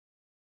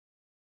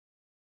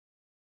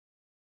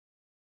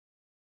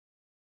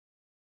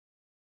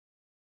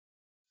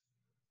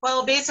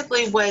Well,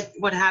 basically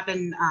what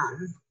happened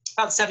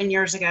about 7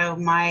 years ago,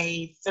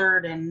 my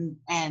third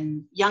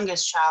and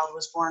youngest child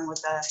was born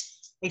with a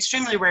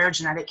extremely rare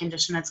genetic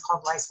condition. It's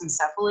called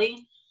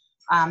lysencephaly.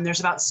 There's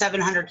about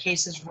 700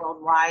 cases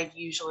worldwide,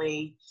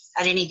 usually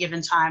at any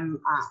given time,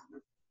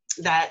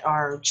 that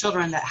are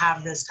children that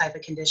have this type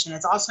of condition.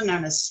 It's also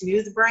known as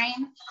smooth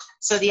brain.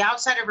 So the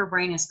outside of her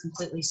brain is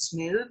completely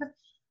smooth.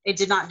 It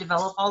did not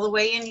develop all the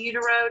way in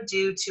utero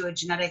due to a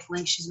genetic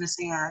link. She's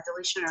missing a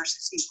deletion in her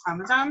 16th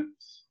chromosome.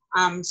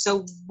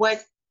 So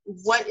what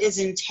is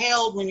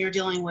entailed when you're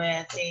dealing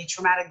with a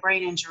traumatic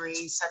brain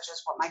injury, such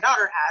as what my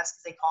daughter has,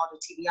 because they call it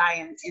a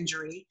TBI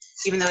injury,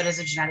 even though it is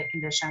a genetic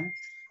condition,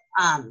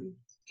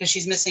 because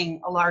she's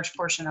missing a large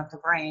portion of the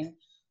brain,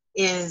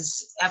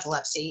 is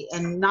epilepsy,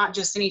 and not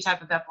just any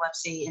type of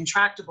epilepsy,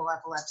 intractable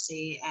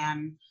epilepsy.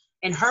 And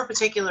in her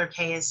particular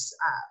case,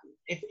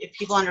 if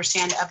people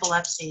understand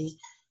epilepsy,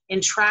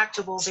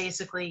 intractable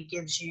basically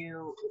gives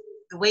you,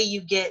 the way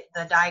you get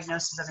the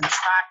diagnosis of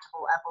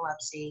intractable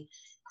epilepsy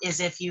is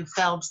if you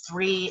failed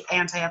 3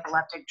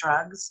 anti-epileptic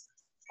drugs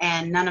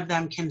and none of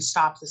them can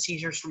stop the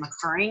seizures from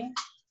occurring,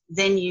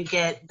 then you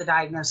get the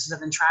diagnosis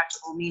of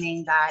intractable,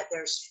 meaning that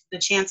there's the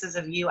chances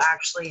of you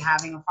actually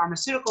having a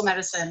pharmaceutical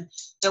medicine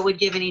that would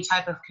give any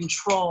type of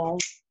control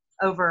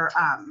over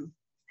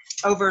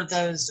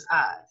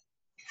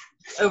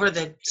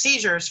the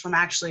seizures from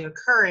actually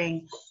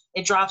occurring.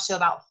 It drops to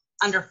about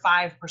under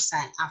 5%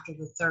 after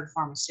the 3rd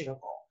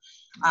pharmaceutical.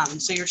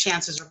 So your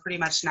chances are pretty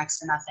much next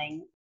to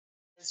nothing.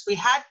 We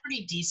had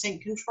pretty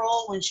decent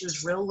control when she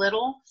was real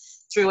little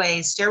through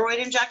a steroid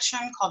injection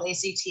called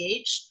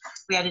ACTH.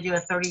 We had to do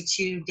a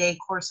 32-day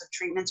course of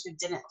treatments. We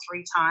did it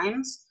 3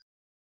 times.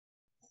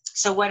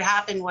 So what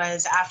happened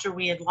was, after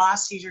we had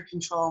lost seizure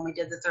control and we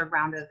did the 3rd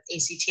round of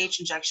ACTH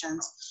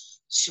injections,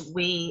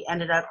 we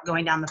ended up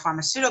going down the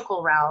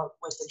pharmaceutical route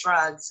with the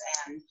drugs,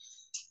 and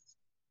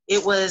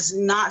it was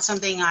not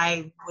something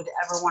I would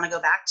ever want to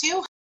go back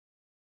to.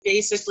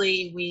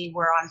 Basically, we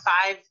were on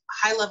 5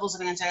 high levels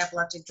of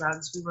anti-epileptic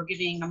drugs. We were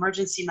giving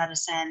emergency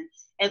medicine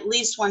at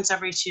least once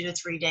every 2 to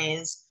 3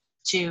 days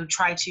to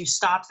try to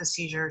stop the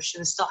seizures. She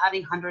was still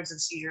having hundreds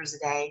of seizures a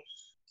day.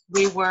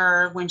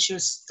 When she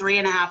was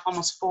 3.5,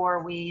 almost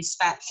 4, we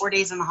spent 4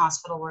 days in the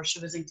hospital where she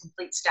was in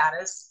complete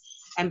status.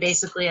 And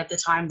basically at the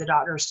time, the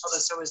doctors told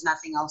us there was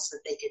nothing else that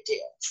they could do.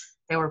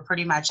 They were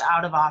pretty much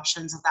out of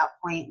options at that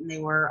point, and they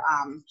were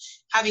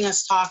having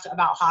us talk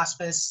about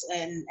hospice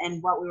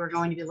and what we were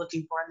going to be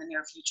looking for in the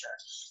near future.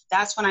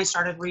 That's when I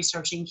started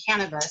researching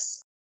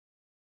cannabis.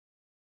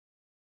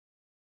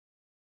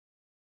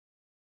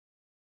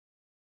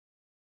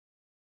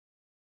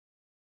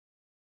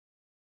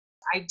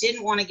 I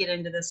didn't want to get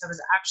into this. I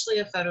was actually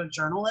a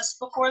photojournalist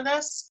before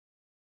this.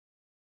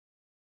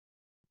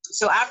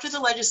 So after the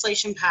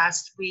legislation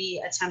passed,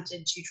 we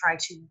attempted to try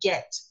to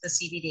get the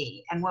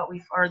CBD and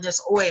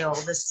this oil,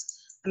 this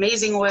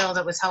amazing oil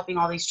that was helping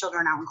all these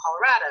children out in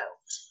Colorado.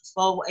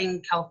 Well, in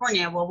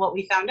California, what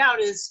we found out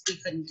is we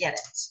couldn't get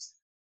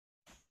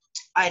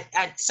it.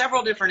 At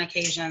several different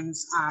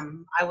occasions,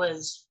 I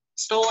was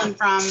stolen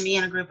from, me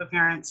and a group of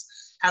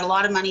parents had a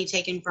lot of money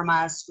taken from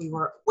us. We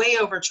were way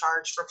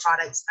overcharged for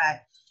products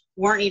that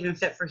weren't even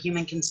fit for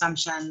human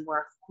consumption,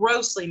 were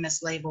grossly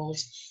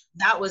mislabeled.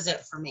 That was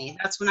it for me.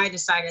 That's when I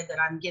decided that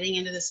I'm getting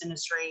into this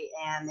industry,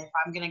 and if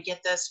I'm going to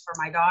get this for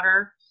my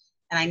daughter,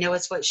 and I know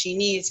it's what she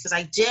needs, because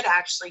I did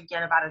actually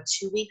get about a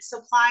 2-week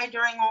supply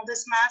during all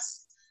this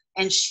mess,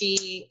 and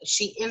she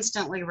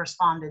instantly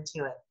responded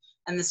to it,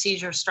 and the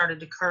seizures started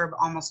to curb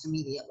almost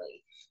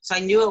immediately. So I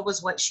knew it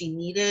was what she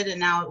needed, and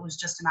now it was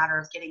just a matter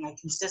of getting a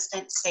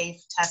consistent,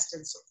 safe,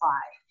 tested supply.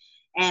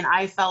 And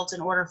I felt in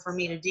order for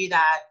me to do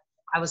that,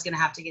 I was going to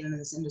have to get into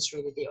this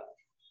industry to do it.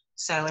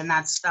 So, and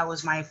that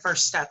was my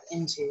first step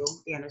into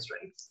the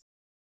industry.